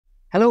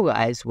Hello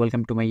guys,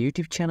 welcome to my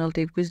YouTube channel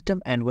Tech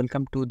Wisdom and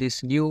welcome to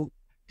this new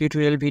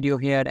tutorial video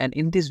here. And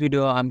in this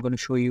video, I'm going to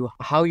show you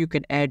how you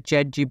can add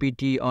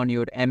ChatGPT on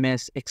your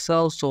MS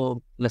Excel.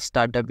 So let's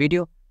start the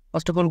video.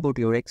 First of all, go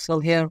to your Excel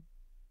here.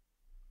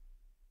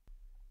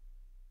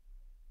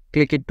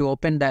 Click it to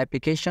open the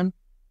application.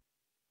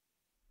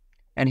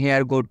 And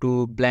here go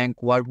to blank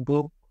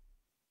workbook.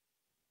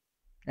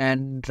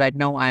 And right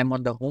now I'm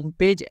on the home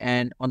page,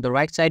 and on the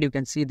right side you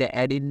can see the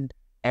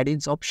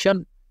add-ins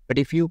option. But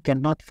if you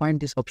cannot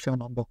find this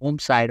option on the home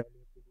side, all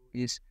you have to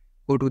do is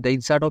go to the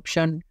insert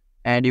option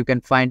and you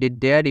can find it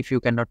there if you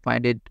cannot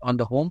find it on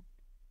the home.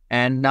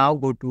 And now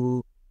go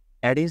to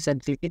add-ins and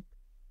click it.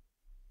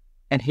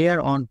 And here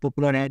on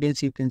popular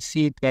add-ins you can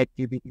see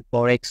ChatGPT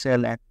for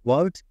Excel and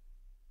Word.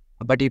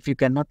 But if you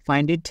cannot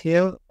find it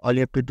here, all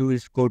you have to do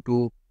is go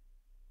to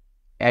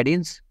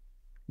add-ins,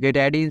 get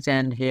add-ins,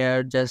 and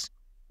here just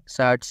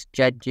search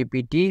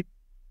ChatGPT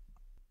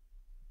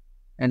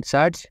and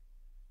search.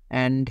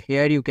 And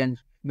here you can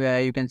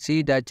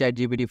see the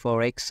ChatGPT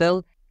for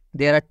Excel.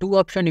 There are two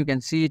options. You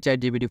can see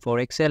ChatGPT for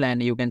Excel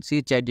and you can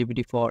see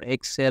ChatGPT for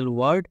Excel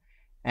Word.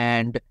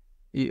 And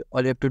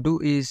all you have to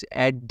do is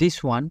add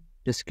this one.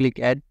 Just click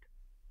add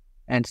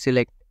and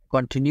select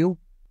continue,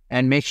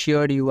 and make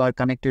sure you are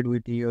connected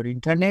with your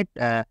internet.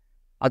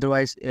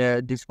 Otherwise,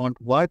 this won't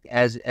work.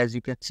 As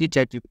you can see,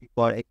 ChatGPT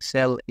for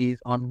Excel is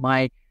on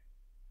my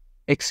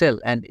Excel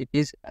and it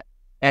is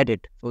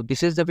added. So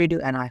this is the video,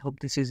 and I hope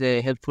this is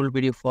a helpful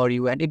video for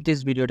you. And if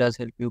this video does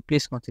help you,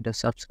 please consider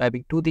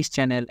subscribing to this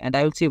channel, and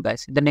I will see you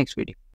guys in the next video.